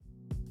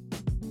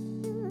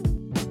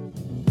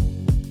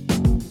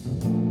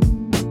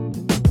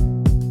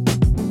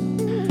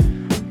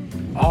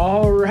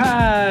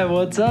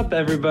What's up,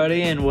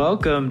 everybody, and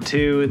welcome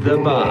to The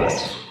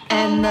Boss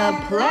and the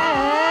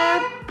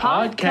Pleb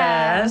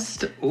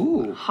Podcast.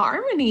 Ooh.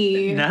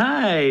 Harmony.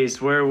 Nice,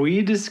 where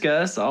we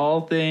discuss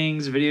all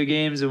things video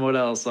games and what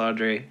else,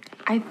 Audrey?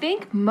 I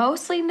think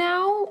mostly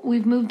now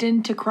we've moved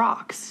into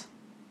Crocs.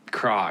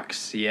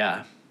 Crocs,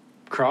 yeah.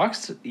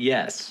 Crocs,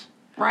 yes.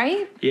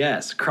 Right?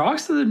 Yes,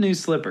 Crocs are the new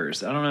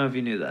slippers. I don't know if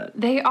you knew that.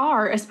 They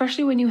are,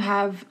 especially when you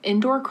have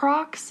indoor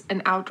Crocs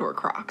and outdoor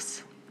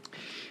Crocs.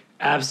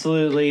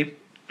 Absolutely.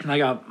 I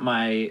got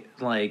my,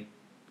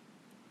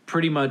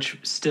 pretty much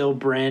still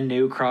brand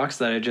new Crocs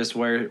that I just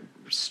wear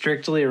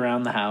strictly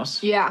around the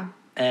house. Yeah.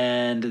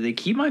 And they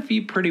keep my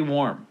feet pretty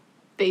warm.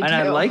 They do. And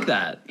I like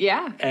that.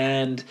 Yeah.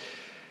 And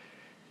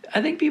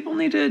I think people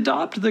need to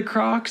adopt the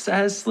Crocs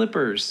as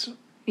slippers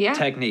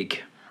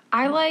technique.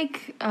 I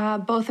like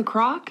both a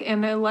Croc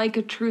and I like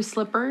a true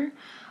slipper.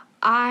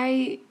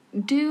 I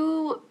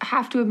do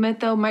have to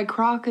admit, though, my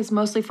Croc is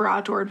mostly for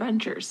outdoor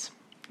adventures.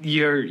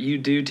 You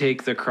do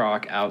take the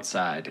Croc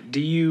outside.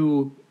 Do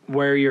you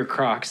wear your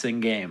Crocs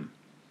in game?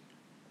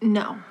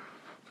 No.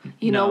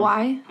 You know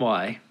why?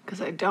 Why?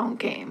 Because I don't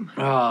game.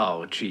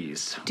 Oh,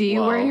 jeez. Do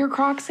you wear your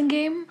Crocs in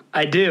game?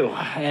 I do,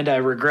 and I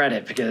regret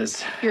it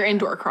because... Your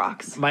indoor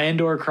Crocs. My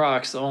indoor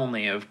Crocs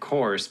only, of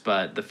course,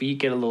 but the feet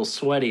get a little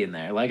sweaty in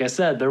there. Like I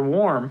said, they're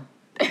warm.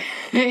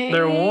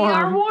 They're warm. They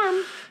are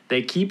warm.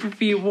 They keep your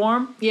feet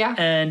warm. Yeah.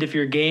 And if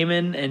you're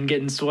gaming and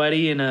getting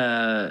sweaty in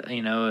a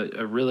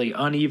really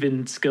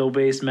uneven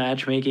skill-based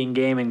matchmaking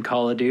game in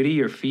Call of Duty,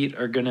 your feet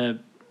are going to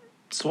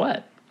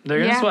sweat. They're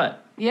going to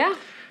sweat. Yeah.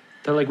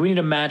 They're like, we need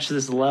to match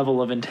this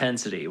level of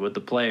intensity with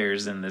the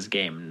players in this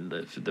game.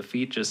 The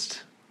feet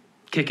just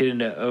kick it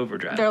into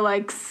overdrive. They're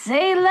like,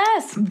 say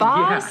less,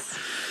 boss.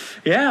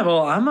 Yeah,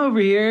 well, I'm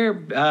over here.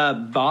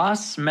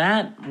 Boss,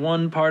 Matt,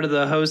 one part of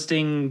the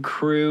hosting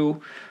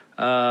crew.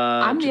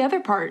 I'm the other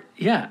part.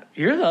 Yeah,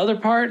 you're the other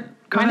part.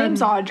 My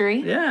name's Audrey.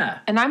 Yeah.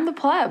 And I'm the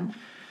pleb.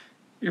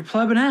 You're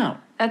plebbing out.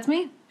 That's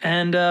me.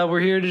 And we're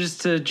here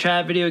to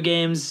chat video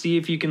games, see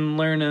if you can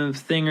learn a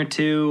thing or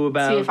two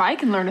about... See if I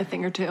can learn a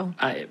thing or two.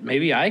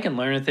 Maybe I can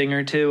learn a thing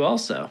or two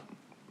also.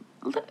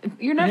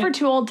 You're never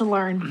too old to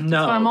learn. No.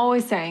 That's what I'm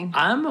always saying.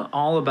 I'm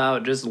all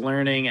about just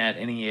learning at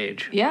any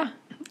age. Yeah.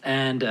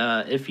 And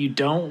if you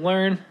don't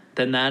learn,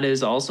 then that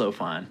is also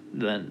fine.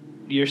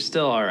 Then you're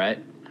still all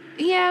right.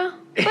 Yeah.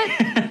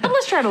 But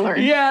let's try to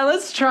learn. Yeah,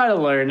 let's try to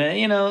learn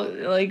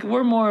it.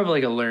 We're more of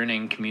a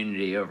learning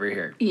community over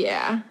here.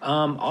 Yeah.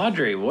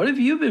 Audrey, what have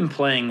you been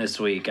playing this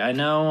week? I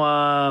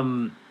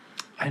know.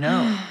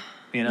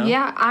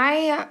 Yeah,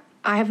 I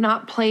have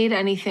not played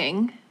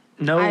anything.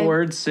 No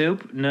Word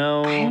Soup?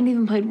 No. I haven't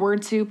even played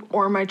Word Soup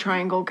or my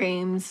Triangle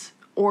games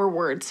or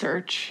Word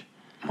Search.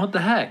 What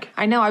the heck?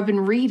 I know, I've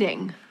been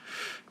reading.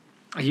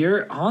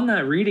 You're on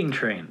that reading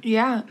train.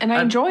 Yeah, and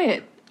I enjoy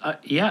it.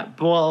 Yeah,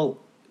 well...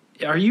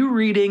 Are you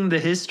reading the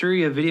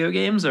history of video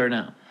games or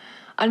no?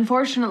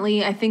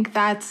 Unfortunately, I think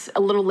that's a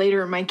little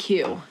later in my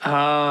queue.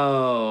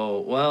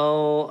 Oh,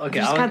 well, okay.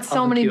 I've just got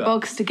so many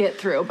books to get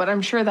through, but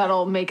I'm sure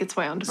that'll make its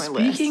way onto my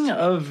list. Speaking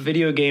of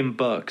video game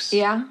books.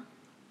 Yeah?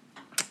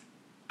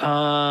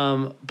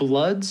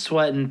 Blood,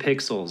 Sweat, and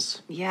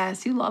Pixels.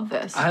 Yes, you love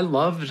this. I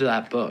loved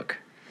that book.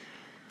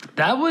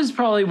 That was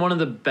probably one of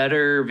the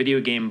better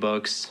video game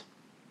books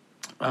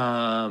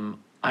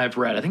I've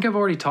read. I think I've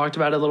already talked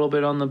about it a little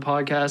bit on the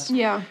podcast.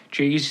 Yeah.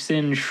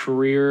 Jason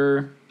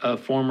Schreier, a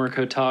former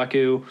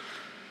Kotaku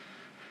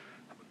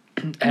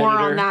editor. More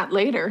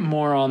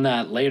on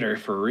that later.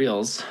 For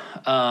reals.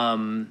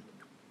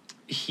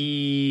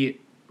 He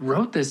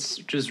wrote this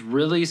just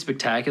really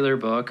spectacular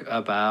book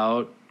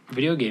about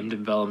video game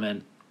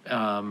development,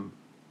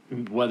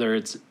 whether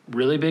it's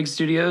really big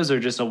studios or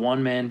just a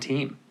one-man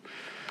team.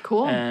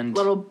 Cool. And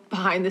little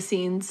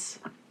behind-the-scenes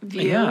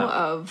view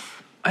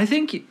of... I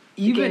think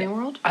gaming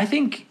world? I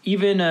think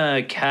even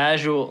a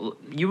casual,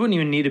 you wouldn't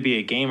even need to be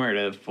a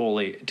gamer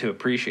to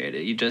appreciate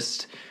it. You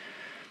just,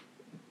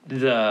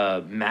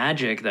 the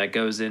magic that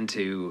goes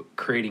into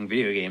creating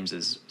video games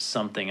is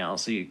something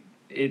else.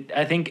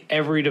 I think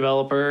every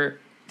developer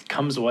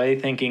comes away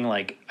thinking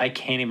I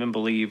can't even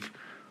believe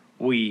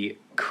we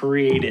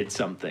created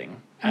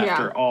something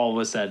after all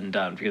was said and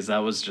done, because that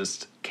was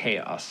just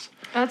chaos.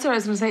 That's what I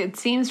was going to say. It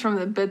seems from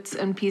the bits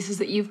and pieces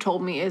that you've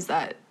told me is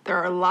that there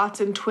are lots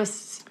of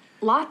twists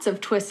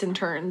and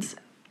turns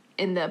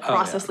in the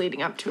process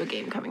leading up to a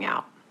game coming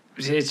out.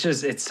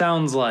 It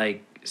sounds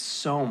like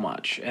so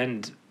much.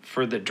 And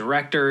for the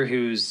director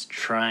who's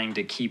trying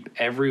to keep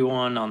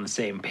everyone on the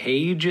same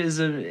page is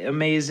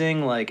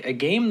amazing. A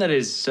game that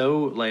is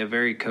so, a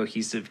very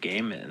cohesive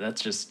game,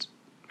 that's just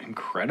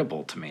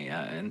incredible to me,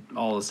 and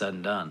all is said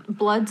and done.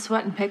 Blood,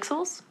 Sweat, and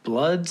Pixels?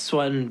 Blood,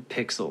 Sweat, and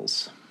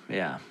Pixels.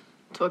 Yeah.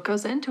 That's what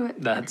goes into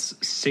it. That's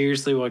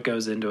seriously what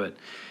goes into it.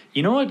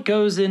 You know what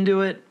goes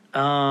into it?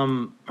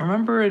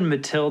 Remember in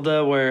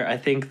Matilda where I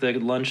think the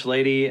lunch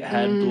lady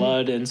had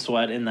blood and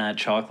sweat in that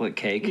chocolate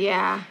cake?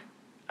 Yeah.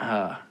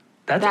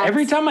 That's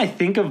every time I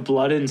think of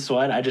blood and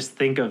sweat, I just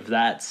think of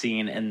that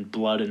scene and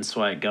blood and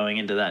sweat going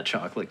into that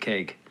chocolate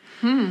cake.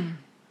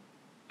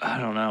 I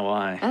don't know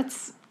why.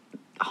 That's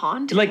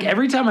haunting. Like,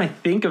 every time I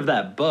think of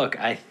that book,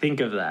 I think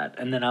of that.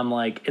 And then I'm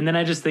like, and then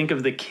I just think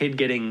of the kid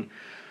getting...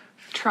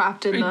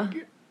 trapped in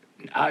the...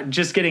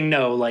 just getting,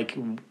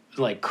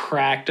 like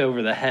cracked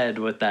over the head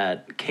with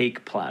that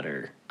cake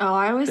platter. Oh,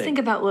 I always think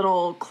of that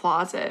little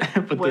closet.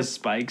 with the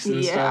spikes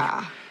and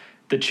stuff.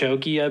 The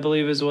Chokey, I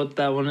believe, is what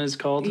that one is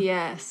called.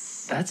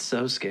 Yes. That's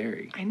so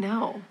scary. I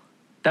know.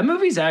 That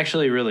movie's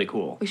actually really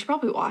cool. We should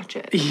probably watch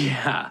it.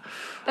 Yeah.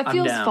 That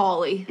feels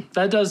folly.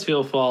 That does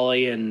feel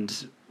folly,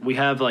 and we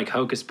have, like,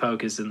 Hocus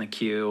Pocus in the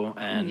queue,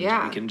 and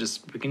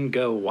we can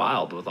go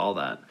wild with all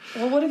that.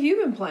 Well, what have you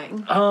been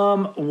playing?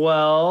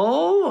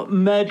 Well,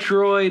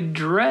 Metroid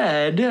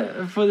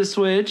Dread for the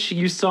Switch.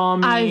 You saw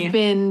me... I've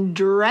been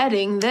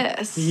dreading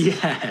this.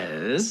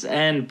 Yes,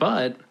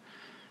 but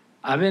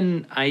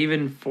I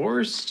even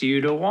forced you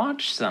to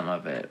watch some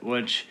of it,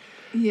 which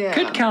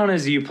could count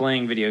as you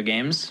playing video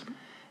games.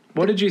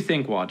 What did you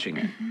think watching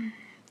it?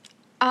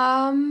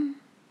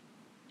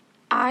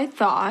 I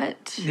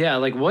thought... Yeah,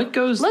 like, what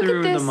goes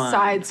through the mind? Look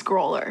at this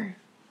side-scroller.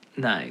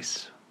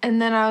 Nice. And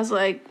then I was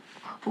like,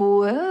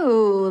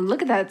 whoa,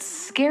 look at that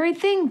scary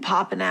thing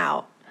popping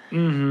out.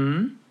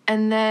 Mm-hmm.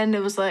 And then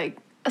it was like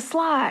a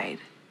slide.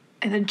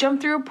 And a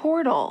jump through a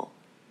portal.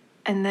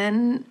 And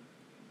then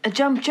a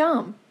jump.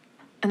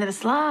 And then a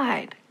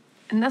slide.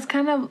 And that's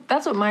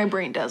what my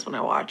brain does when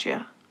I watch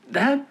you.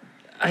 That,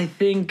 I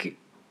think,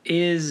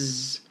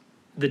 is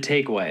the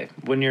takeaway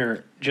when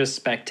you're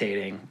just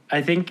spectating.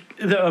 I think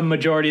the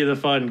majority of the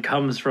fun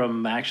comes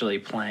from actually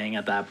playing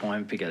at that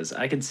point, because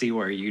I could see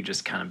where you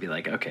just kind of be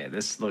like, okay,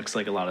 this looks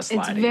like a lot of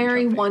sliding. It's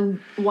very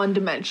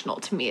one-dimensional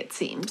to me, it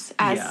seems,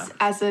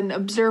 as an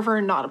observer,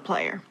 not a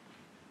player.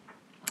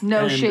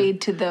 No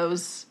shade to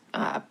those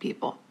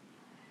people.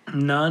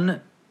 No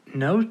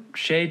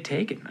shade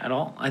taken at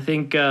all. I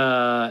think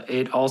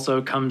it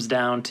also comes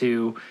down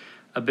to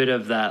a bit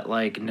of that,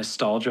 like,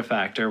 nostalgia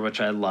factor,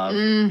 which I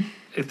love.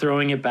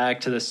 Throwing it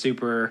back to the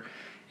Super...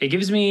 It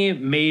gives me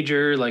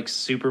major, like,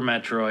 Super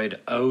Metroid,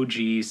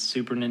 OG,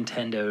 Super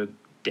Nintendo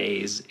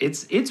days.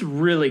 It's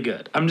really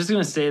good. I'm just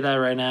going to say that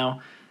right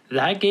now.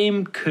 That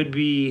game could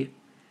be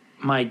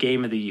my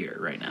game of the year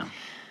right now.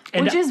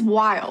 And which is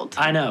wild.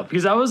 I know,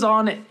 because I was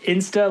on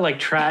Insta, like,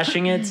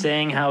 trashing it,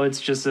 saying how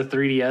it's just a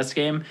 3DS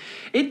game.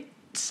 It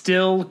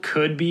still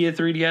could be a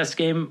 3DS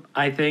game,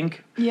 I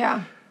think.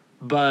 Yeah.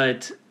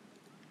 But...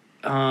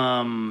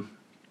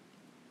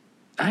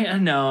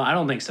 I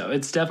don't think so.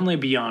 It's definitely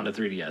beyond a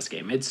 3DS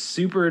game. It's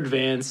super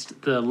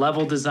advanced. The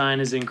level design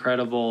is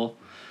incredible.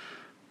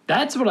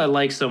 That's what I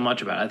like so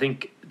much about it. I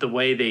think the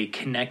way they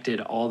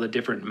connected all the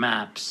different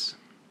maps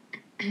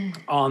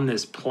on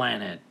this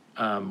planet,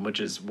 which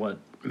is what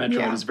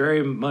Metroid is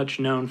very much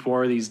known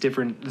for, these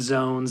different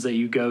zones that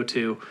you go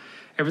to.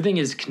 Everything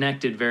is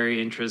connected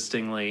very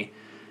interestingly.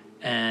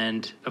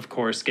 And, of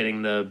course,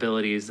 getting the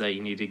abilities that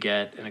you need to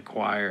get and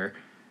acquire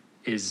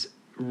is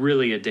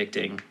really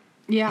addicting.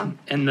 Yeah.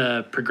 And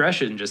the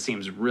progression just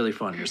seems really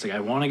fun. You're just like, I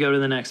want to go to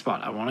the next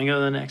spot. I want to go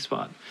to the next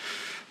spot.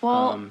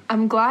 Well,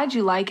 I'm glad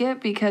you like it,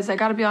 because I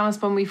got to be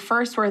honest, when we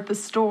first were at the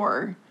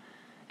store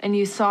and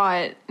you saw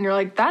it and you're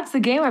like, that's the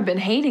game I've been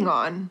hating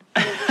on.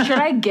 Should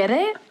I get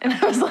it? And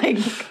I was like,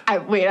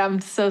 wait, I'm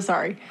so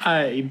sorry.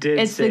 I did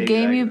It's the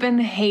game you've been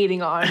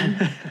hating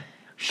on.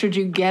 Should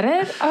you get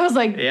it? I was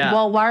like,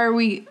 well,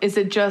 is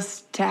it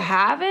just to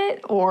have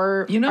it,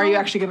 or are you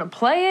actually going to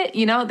play it?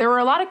 There were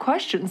a lot of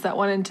questions that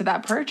went into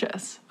that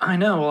purchase. I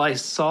know. Well, I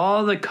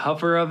saw the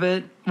cover of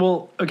it.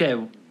 Well,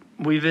 okay,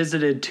 we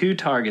visited 2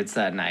 Targets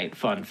that night,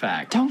 fun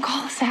fact. Don't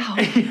call us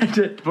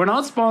out. We're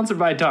not sponsored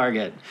by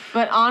Target.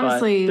 But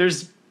honestly... But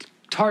there's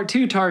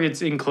 2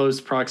 Targets in close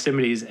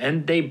proximities,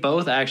 and they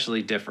both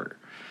actually differ.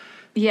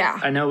 Yeah.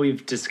 I know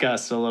we've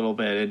discussed a little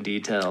bit in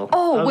detail.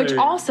 Oh, which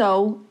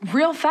also,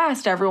 real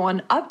fast,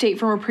 everyone, update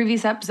from a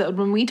previous episode.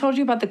 When we told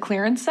you about the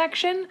clearance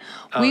section,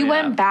 we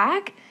went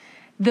back.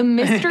 The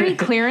mystery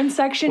clearance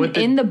section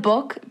in the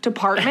book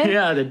department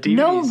the DVDs.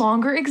 No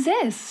longer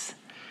exists.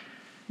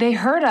 They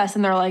heard us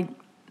and they're like,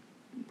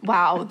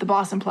 wow, the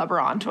Boston Pleb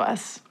are on to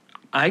us.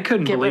 I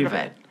couldn't believe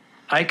it.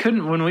 I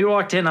couldn't. When we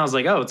walked in, I was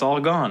like, oh, it's all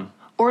gone.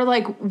 Or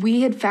like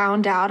we had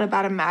found out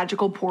about a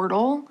magical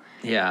portal.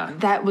 Yeah.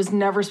 That was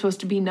never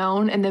supposed to be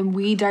known, and then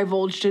we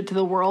divulged it to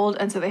the world,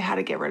 and so they had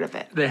to get rid of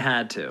it. They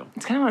had to.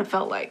 It's kind of what it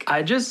felt like.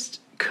 I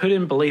just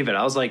couldn't believe it.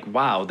 I was like,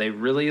 wow, they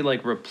really,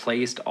 like,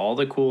 replaced all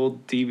the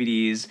cool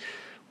DVDs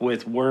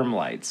with worm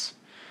lights.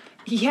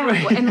 Yeah,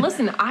 and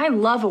listen, I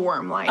love a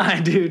worm light. I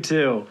do,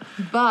 too.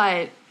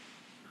 But...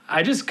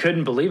 I just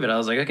couldn't believe it. I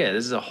was like, okay,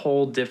 this is a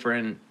whole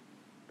different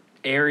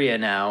area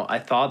now. I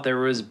thought there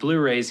was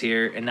Blu-rays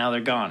here, and now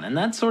they're gone. And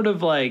that's sort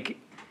of like...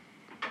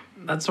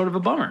 That's sort of a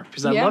bummer,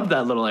 because I loved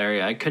that little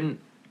area. I couldn't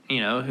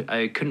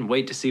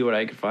wait to see what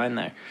I could find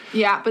there.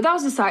 Yeah, but that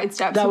was a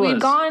sidestep. So we'd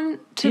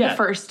gone to the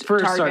first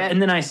Target. And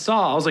then I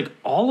was like,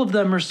 all of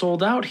them are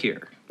sold out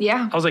here.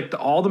 Yeah. I was like,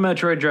 all the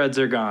Metroid Dreads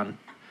are gone.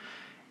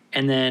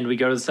 And then we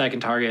go to the second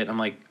Target, and I'm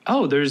like,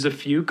 oh, there's a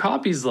few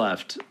copies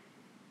left.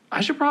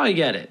 I should probably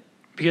get it,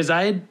 because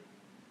I had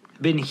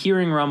been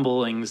hearing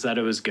rumblings that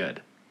it was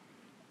good.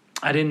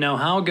 I didn't know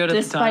how good at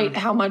the time. Despite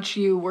how much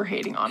you were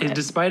hating on it.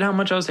 Despite how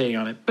much I was hating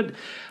on it. But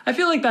I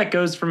feel like that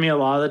goes for me a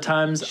lot of the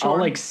times. Sure. I'll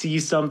like see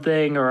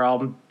something or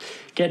I'll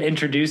get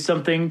introduced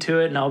something to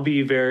it and I'll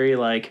be very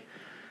like,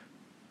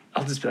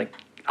 I'll just be like,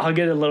 I'll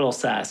get a little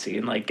sassy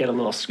and like get a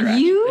little scratch.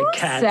 You like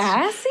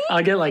sassy?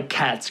 I'll get like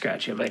cat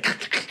scratchy. I'm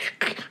like,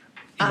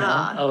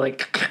 I'll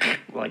like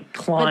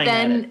clawing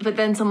at it. But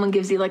then someone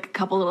gives you like a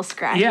couple little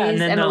scratches Yeah, and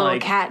then a little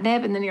like,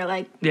 catnip, and then you're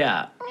like,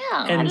 yeah.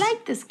 I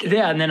like this game.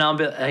 Yeah, and then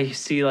I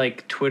see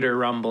like Twitter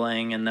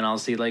rumbling, and then I'll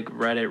see like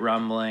Reddit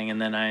rumbling,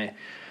 and then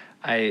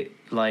I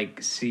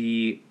like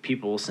see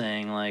people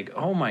saying like,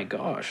 oh my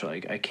gosh,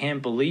 like I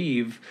can't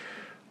believe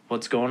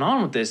what's going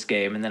on with this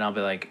game, and then I'll be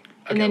like,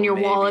 okay, and then your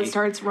maybe. wallet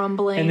starts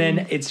rumbling. And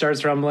then it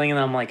starts rumbling, and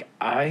I'm like,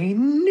 I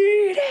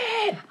need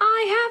it.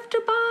 I have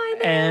to buy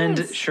this.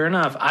 And sure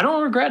enough, I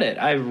don't regret it.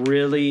 I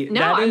really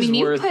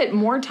you put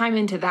more time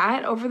into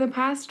that over the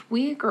past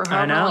week or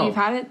however long you've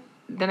had it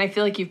than I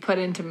feel like you've put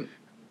into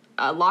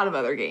a lot of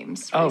other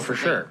games recently. Oh, for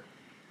sure.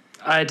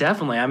 I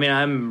definitely. I mean,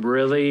 I'm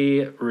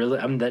really,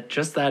 I'm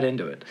just that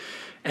into it.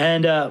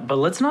 And but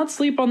let's not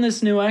sleep on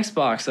this new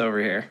Xbox over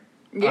here.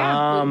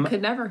 Yeah, we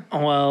could never.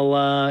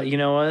 Well, you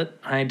know what?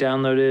 I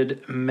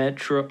downloaded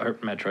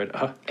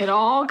Metroid. It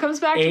all comes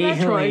back to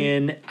Metroid.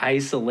 Alien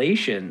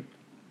Isolation.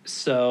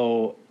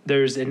 So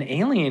there's an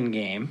Alien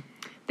game.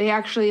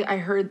 I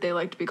heard they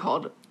like to be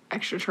called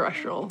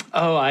extraterrestrial.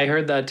 Oh, I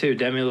heard that too.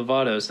 Demi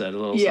Lovato said a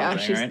little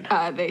something,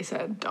 right? They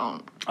said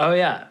don't. Oh,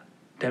 yeah.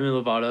 Demi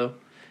Lovato.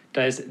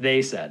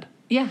 They said.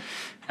 Yeah.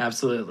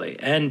 Absolutely.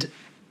 And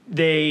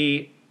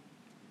they...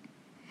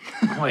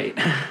 Wait.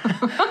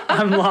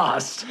 I'm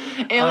lost.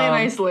 Alien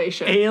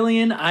Isolation.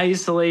 Alien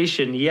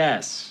Isolation,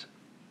 yes.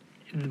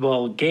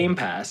 Well, Game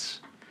Pass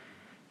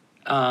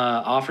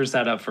offers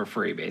that up for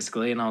free,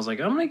 basically. And I was like,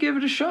 I'm going to give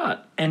it a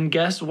shot. And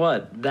guess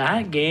what?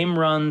 That game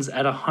runs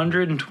at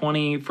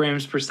 120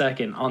 frames per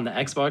second on the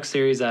Xbox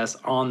Series S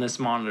on this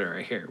monitor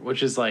right here,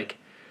 which is like,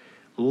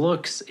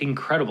 looks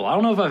incredible. I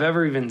don't know if I've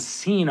ever even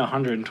seen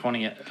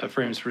 120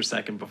 frames per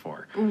second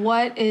before.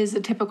 What is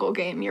a typical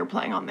game you're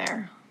playing on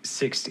there?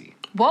 60.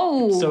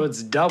 Whoa. So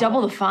it's double.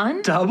 Double the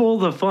fun? Double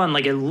the fun.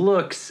 Like, it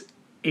looks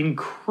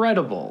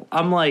incredible.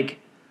 I'm like,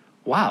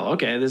 wow,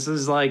 okay, this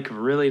is like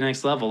really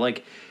next level.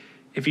 Like,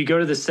 if you go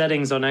to the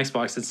settings on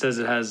Xbox, it says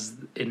it has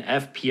an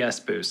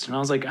FPS boost. And I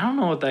was like, I don't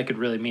know what that could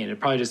really mean. It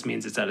probably just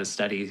means it's at a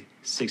steady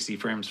 60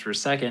 frames per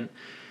second.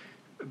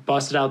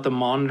 Busted out the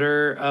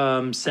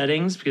monitor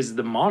settings because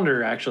the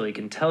monitor actually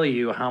can tell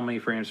you how many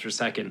frames per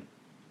second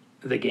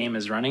the game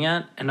is running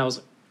at. And I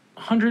was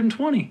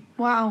 120.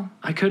 Wow.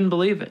 I couldn't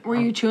believe it. Were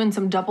you chewing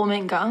some double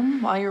mint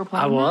gum while you were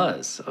playing? I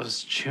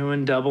was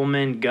chewing double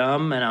mint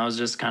gum, and I was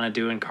just kind of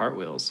doing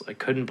cartwheels. I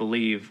couldn't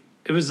believe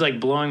it was like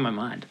blowing my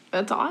mind.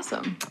 That's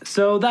awesome.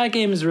 So that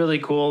game is really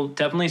cool.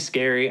 Definitely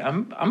scary.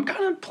 I'm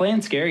kind of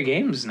playing scary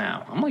games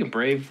now. I'm like a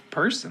brave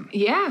person.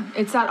 Yeah,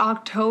 it's that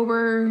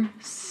October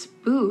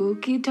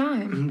spooky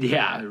time.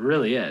 Yeah, it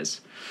really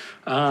is.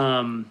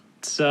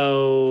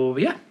 So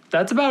yeah,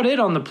 that's about it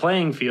on the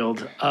playing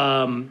field.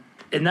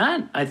 And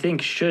that, I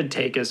think, should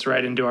take us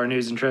right into our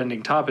news and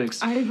trending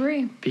topics. I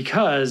agree.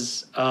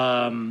 Because, we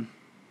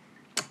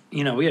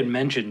had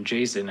mentioned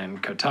Jason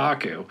and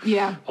Kotaku.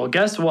 Yeah. Well,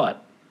 guess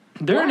what?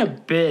 They're in a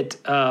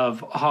bit of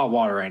hot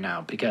water right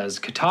now because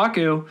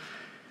Kotaku,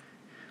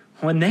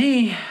 when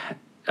they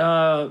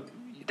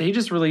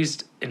just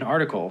released an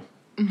article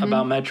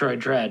about Metroid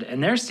Dread,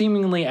 and they're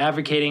seemingly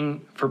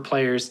advocating for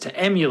players to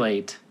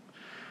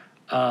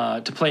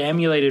play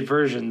emulated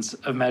versions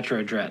of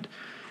Metroid Dread.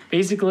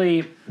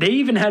 Basically, they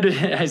even had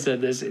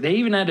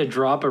to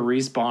drop a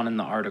respawn in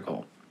the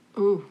article.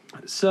 Ooh.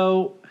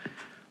 So,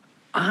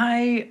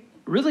 I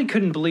really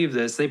couldn't believe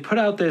this. They put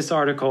out this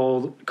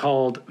article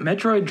called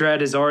Metroid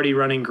Dread is already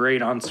running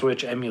great on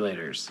Switch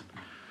emulators.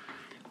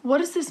 What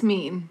does this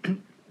mean?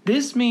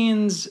 This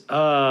means,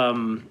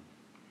 like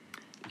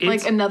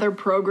another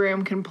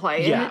program can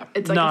play it?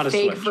 It's like not a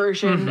fake Switch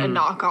version, a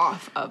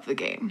knockoff of the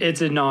game.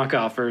 It's a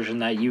knockoff version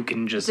that you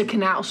can just... It's a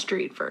Canal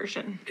Street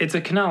version. It's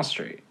a Canal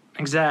Street.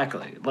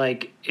 Exactly.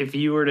 Like, if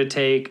you were to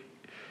take...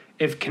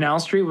 If Canal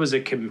Street was a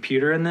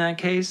computer in that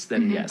case,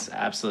 then yes,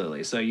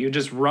 absolutely. So you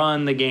just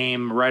run the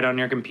game right on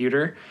your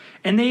computer.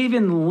 And they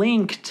even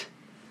linked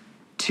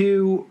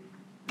to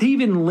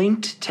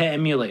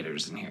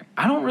emulators in here.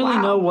 I don't really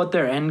know what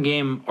their end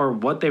game or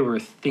what they were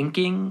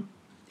thinking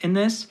in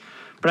this,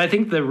 but I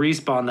think the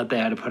respawn that they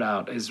had to put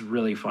out is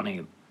really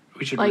funny.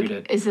 We should read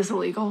it. Is this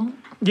illegal?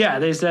 Yeah,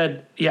 they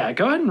said, go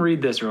ahead and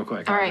read this real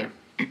quick. All right.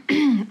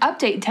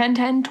 Update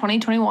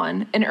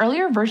 10/10/2021. An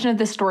earlier version of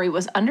this story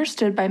was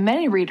understood by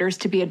many readers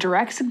to be a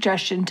direct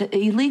suggestion to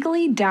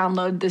illegally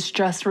download this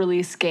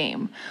just-released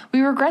game.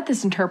 We regret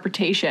this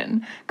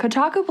interpretation.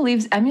 Kotaku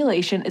believes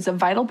emulation is a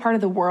vital part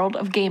of the world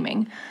of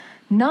gaming,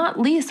 not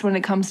least when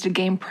it comes to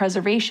game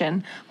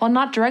preservation, while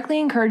not directly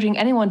encouraging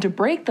anyone to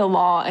break the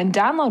law and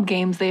download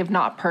games they have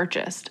not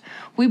purchased.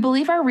 We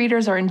believe our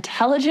readers are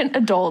intelligent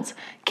adults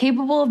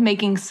capable of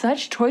making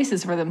such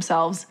choices for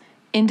themselves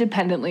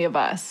independently of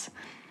us.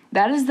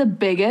 That is the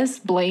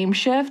biggest blame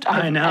shift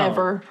I've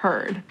ever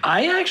heard.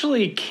 I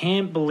actually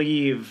can't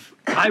believe...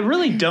 I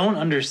really don't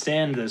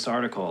understand this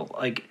article.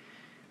 Like,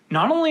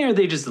 not only are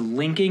they just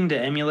linking to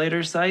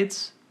emulator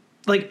sites,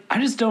 like, I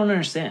just don't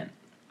understand.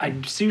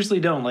 I seriously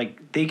don't.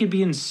 Like, they could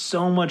be in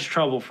so much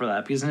trouble for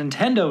that because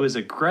Nintendo is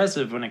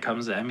aggressive when it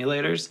comes to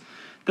emulators.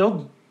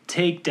 They'll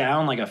take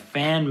down, like, a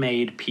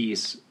fan-made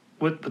piece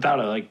without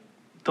a, like...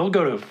 They'll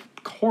go to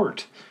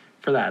court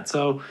for that.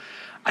 So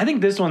I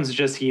think this one's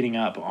just heating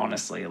up,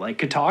 honestly. Like,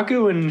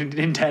 Kotaku and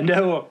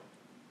Nintendo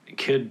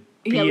could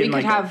be we in, could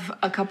like, have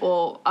a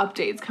couple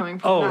updates coming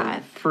from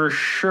that. Oh, for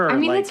sure. I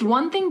mean, like, it's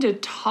one thing to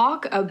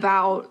talk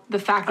about the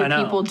fact that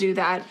people do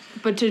that,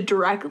 but to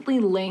directly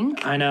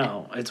link... I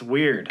know. It's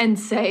weird. And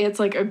say it's,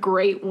 like, a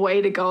great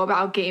way to go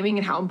about gaming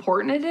and how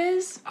important it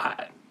is.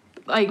 I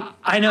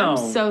know. I'm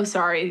so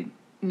sorry.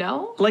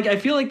 No? Like, I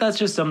feel like that's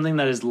just something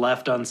that is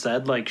left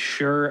unsaid. Like,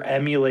 sure,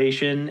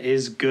 emulation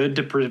is good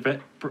to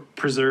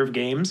preserve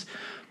games,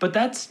 but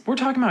we're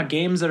talking about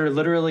games that are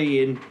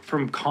literally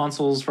from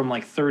consoles from,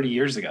 like, 30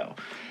 years ago.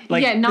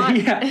 Like, not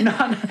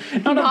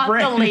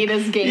the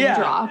latest game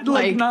drop.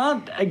 Like,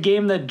 not a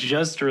game that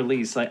just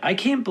released. Like, I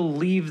can't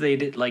believe they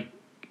did, I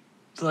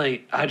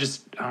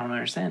don't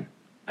understand.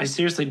 I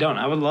seriously don't.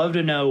 I would love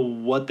to know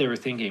what they were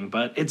thinking,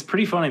 but it's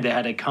pretty funny they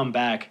had to come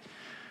back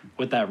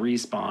with that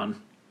Respawn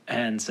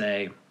and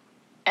say...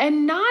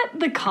 And not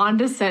the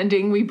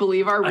condescending, we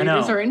believe our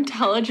readers are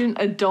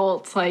intelligent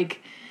adults.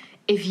 Like,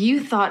 if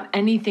you thought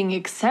anything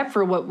except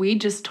for what we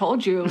just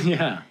told you,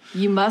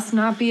 you must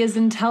not be as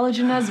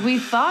intelligent as we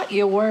thought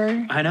you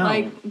were. I know.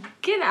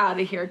 Like, get out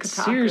of here,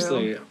 Kotaku.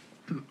 Seriously.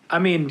 I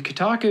mean,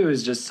 Kotaku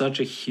is just such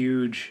a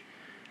huge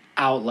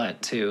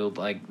outlet, too.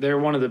 Like, they're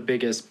one of the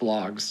biggest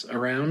blogs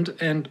around.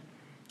 And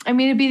I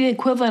mean, it'd be the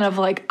equivalent of,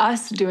 like,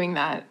 us doing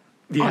that.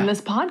 On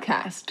this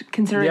podcast,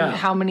 considering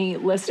how many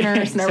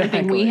listeners and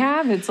everything we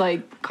have, it's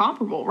like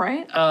comparable,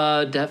 right?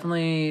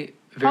 Definitely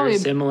very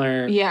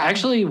similar. Yeah.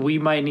 Actually, we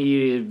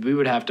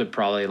would have to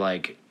probably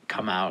like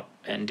come out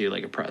and do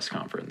like a press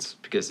conference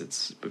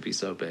because would be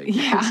so big.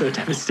 Yeah. So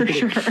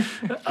devastating. For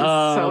sure.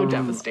 So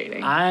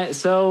devastating.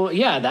 That's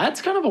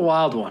kind of a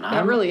wild one.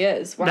 That really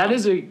is. Wow. That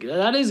is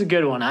a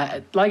good one.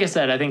 Like I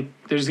said, I think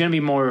there's going to be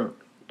more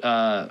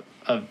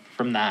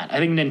from that. I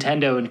think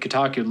Nintendo and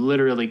Kotaku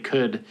literally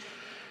could.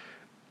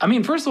 I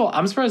mean, first of all,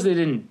 I'm surprised they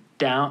didn't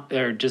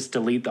just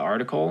delete the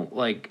article.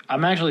 Like,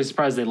 I'm actually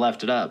surprised they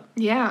left it up.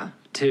 Yeah.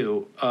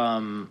 Too.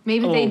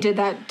 Maybe they did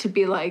that to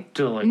be like,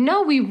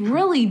 no, we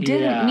really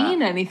didn't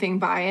mean anything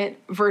by it,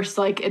 versus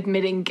like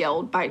admitting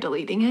guilt by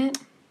deleting it.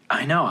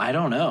 I know. I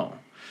don't know.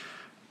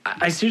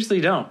 I seriously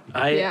don't.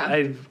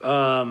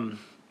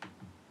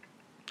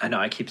 I know,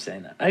 I keep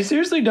saying that. I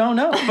seriously don't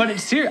know, but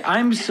it's serious.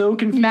 I'm so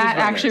confused. Matt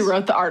actually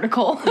wrote the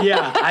article.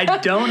 Yeah, I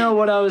don't know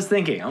what I was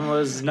thinking. I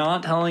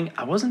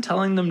wasn't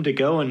telling them to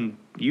go and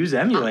use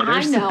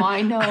emulators.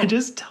 I know. I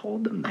just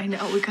told them that. I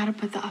know, we gotta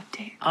put the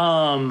update.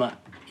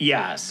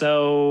 Yeah,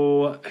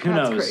 so who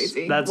knows? That's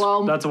crazy. That's a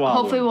wild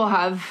hopefully one. we'll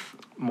have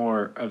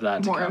more of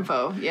that more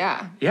info,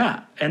 yeah.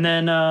 Yeah, and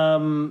then,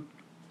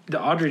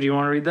 Audrey, do you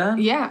want to read that?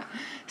 Yeah.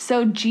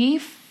 So G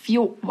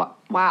Fuel,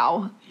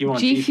 wow.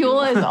 G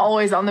Fuel is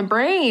always on the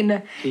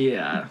brain.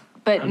 Yeah.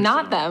 But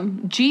not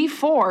them.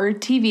 G4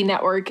 TV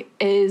network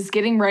is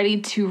getting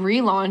ready to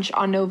relaunch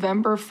on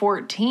November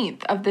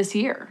 14th of this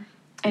year.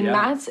 And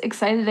Matt's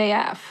excited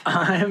AF.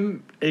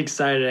 I'm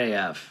excited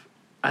AF.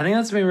 I think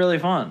that's going to be really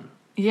fun.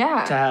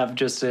 Yeah. To have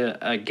just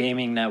a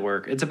gaming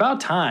network. It's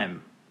about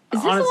time.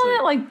 Is this the one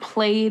that like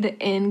played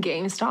in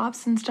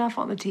GameStops and stuff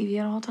on the TV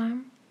at all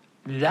time?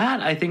 That,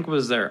 I think,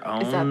 was their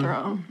own. Is that their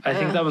own? I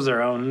think that was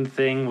their own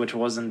thing, which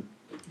wasn't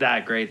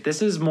that great.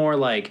 This is more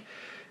like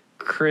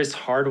Chris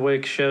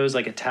Hardwick shows,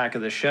 like Attack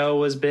of the Show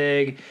was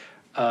big.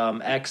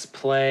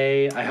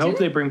 X-Play. I hope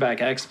they bring back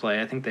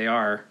X-Play. I think they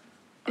are.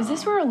 Is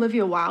this where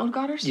Olivia Wilde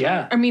got her start?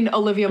 Yeah. I mean,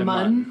 Olivia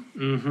Munn.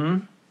 Mm-hmm.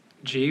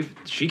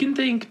 She can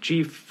thank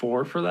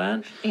G4 for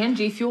that. And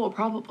G Fuel,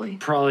 probably.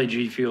 Probably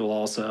G Fuel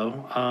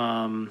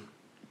also.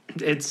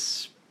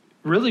 It's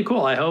really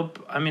cool. It's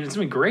going to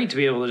be great to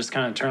be able to just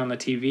kind of turn on the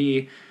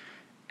TV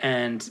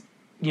and,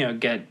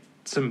 get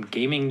some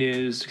gaming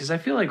news. Because I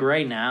feel like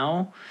right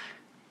now,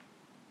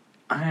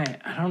 I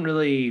don't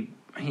really,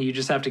 you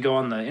just have to go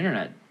on the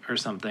internet or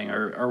something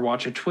or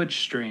watch a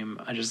Twitch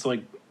stream. I just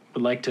would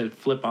like to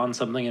flip on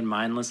something and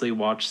mindlessly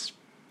watch,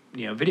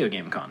 video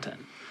game content.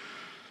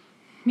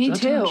 Me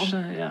too.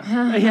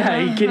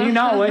 Yeah. Can you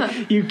not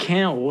wait? You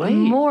can't wait.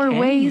 More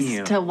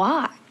ways to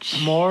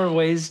watch. More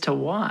ways to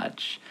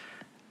watch.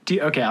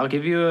 I'll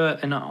give you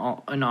an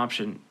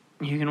option.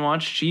 You can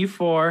watch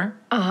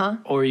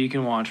G4, or you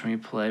can watch me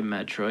play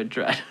Metroid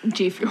Dread.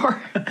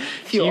 G4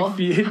 Fuel.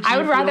 I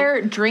would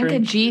rather drink a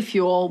G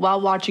Fuel while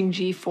watching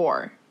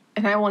G4,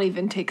 and I won't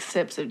even take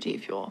sips of G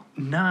Fuel.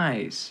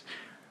 Nice.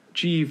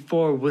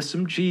 G4 with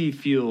some G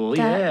Fuel,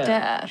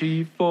 yeah.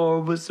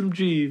 G4 with some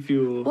G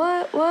Fuel.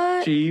 What?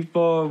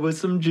 G4 with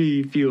some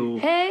G Fuel.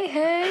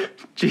 Hey.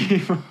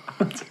 G4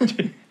 with some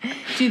G.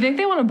 Do you think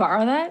they want to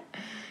borrow that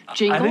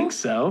jingle? I think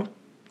so.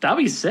 That'd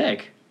be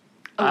sick.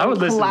 I would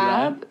listen to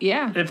collab. that.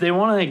 Yeah. If they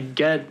want to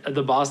get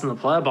the Boss and the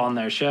Pleb on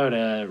their show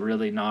to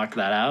really knock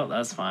that out,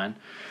 that's fine.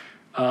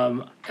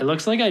 It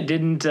looks like I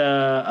didn't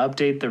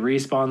update the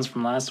respawns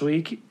from last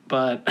week,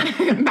 but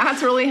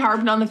Matt's really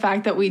harping on the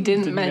fact that we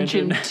didn't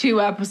mention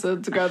 2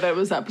 episodes ago that it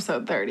was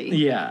episode 30.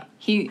 yeah.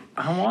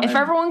 If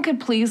everyone could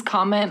please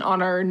comment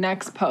on our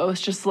next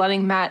post, just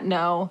letting Matt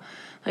know,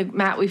 like,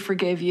 Matt, we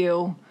forgive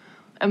you.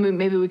 I mean,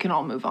 maybe we can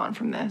all move on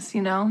from this,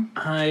 you know?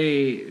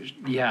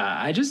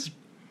 I just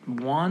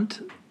want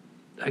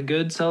a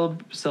good I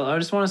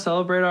just want to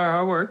celebrate our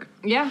hard work.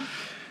 Yeah.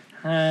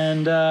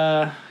 And,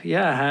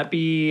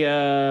 happy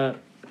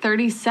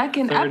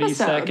 30-second episode.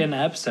 30-second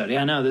episode.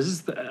 Yeah, no, this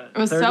is the It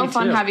was 32. so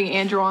fun having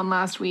Andrew on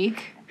last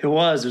week. It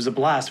was a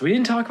blast. We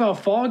didn't talk about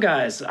Fall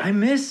Guys. I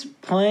miss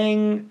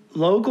playing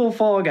local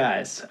Fall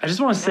Guys. I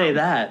just want to say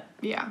that.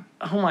 Yeah.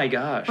 Oh my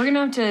gosh. We're going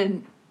to have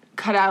to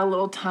cut out a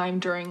little time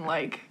during,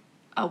 like,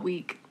 a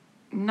week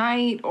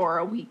night or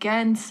a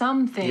weekend,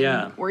 something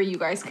where you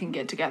guys can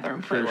get together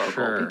and play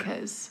local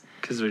because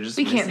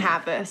we can't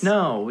have this.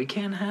 No, we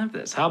can't have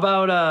this. How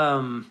about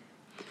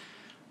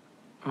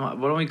why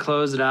don't we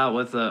close it out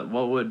with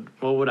what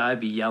would I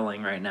be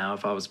yelling right now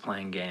if I was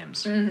playing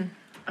games?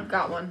 I've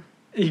got one.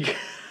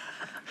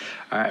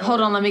 All right.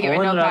 Hold on, let me get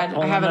my notepad.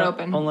 I have it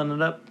open. Pulling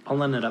it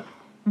up.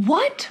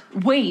 What?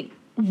 Wait.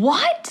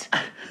 What?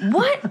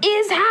 What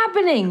is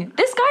happening?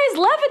 This guy is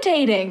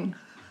levitating.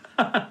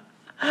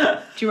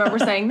 Do you remember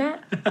saying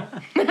that?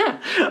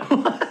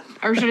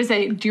 Or should I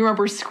say, do you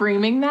remember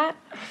screaming that?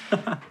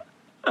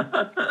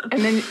 And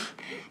then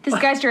this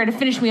guy's trying to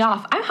finish me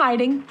off. I'm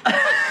hiding.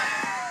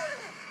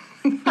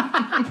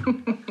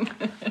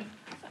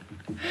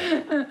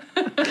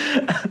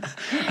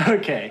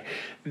 Okay.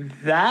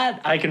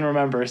 That I can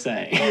remember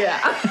saying.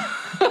 Yeah.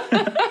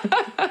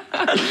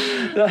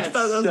 That's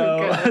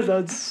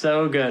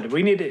so good.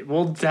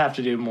 We'll have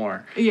to do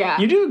more. Yeah.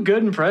 You do a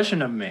good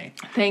impression of me.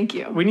 Thank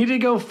you. We need to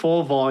go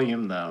full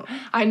volume though.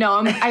 I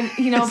know.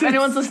 If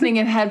anyone's listening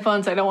in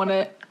headphones, I don't want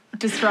to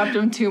disrupt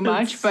them too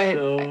much, but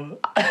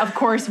of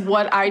course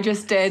what I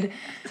just did,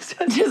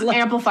 just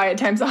amplify it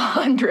times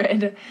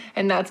 100,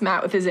 and that's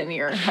Matt with his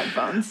in-ear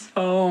headphones.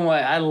 Oh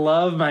my, I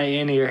love my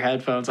in-ear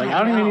headphones. Like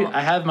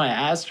I have my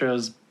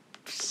Astros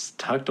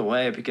tucked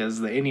away because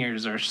the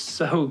in-ears are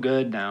so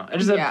good now. I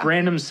just have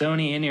random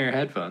Sony in-ear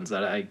headphones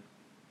that I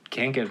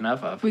can't get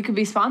enough of. We could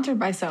be sponsored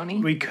by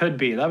Sony. We could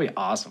be. That'd be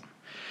awesome.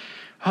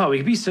 Oh, we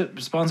could be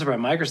sponsored by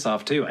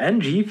Microsoft too,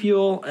 and G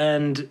Fuel,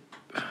 and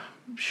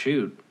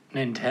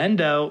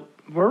Nintendo.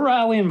 We're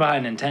rallying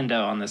behind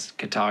Nintendo on this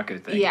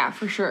Kotaku thing. Yeah,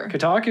 for sure.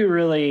 Kotaku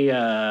really,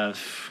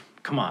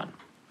 come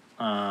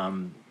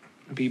on,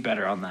 be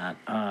better on that.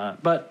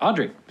 But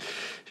Audrey,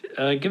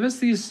 give us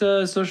these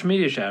social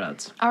media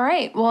shout-outs. All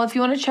right. Well, if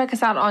you want to check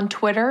us out on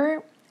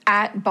Twitter,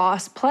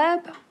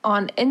 @BossPleb,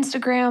 on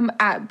Instagram,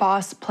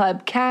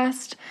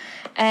 @BossPlebCast,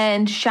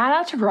 and shout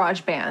out to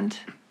GarageBand.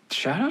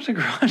 Shout out to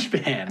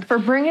GarageBand. For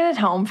bringing it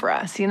home for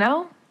us, you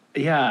know?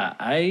 Yeah,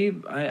 I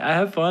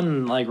have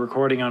fun like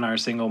recording on our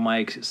single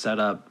mic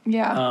setup.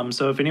 Yeah.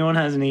 So if anyone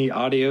has any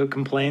audio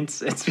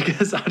complaints, it's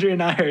because Audrey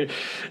and I are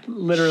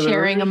literally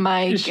sharing a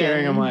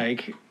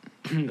mic.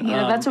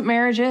 Yeah, that's what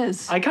marriage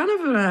is. I kind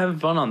of have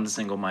fun on the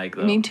single mic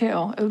though. Me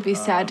too. It would be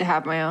sad to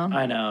have my own.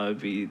 I know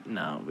we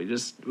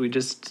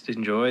just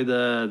enjoy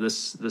the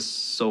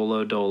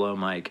solo dolo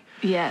mic.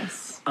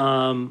 Yes.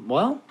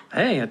 Well,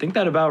 hey, I think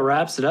that about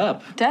wraps it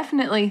up.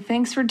 Definitely.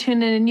 Thanks for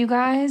tuning in, you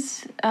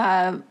guys.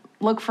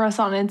 Look for us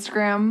on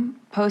Instagram,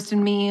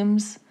 posting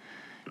memes,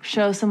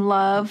 show some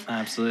love.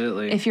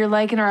 Absolutely. If you're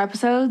liking our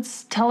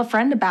episodes, tell a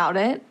friend about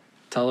it.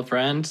 Tell a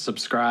friend,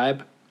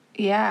 subscribe.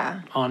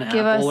 Yeah. On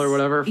Apple or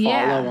whatever,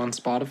 follow on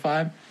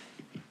Spotify.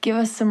 Give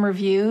us some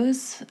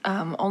reviews,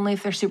 only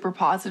if they're super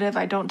positive.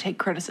 I don't take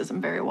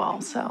criticism very well,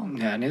 so.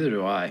 Yeah, neither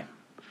do I.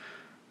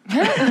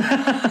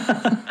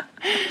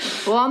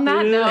 Well, on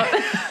that note...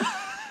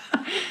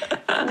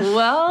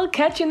 Well,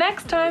 catch you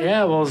next time.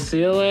 Yeah, we'll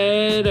see you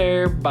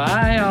later.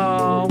 Bye,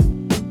 y'all.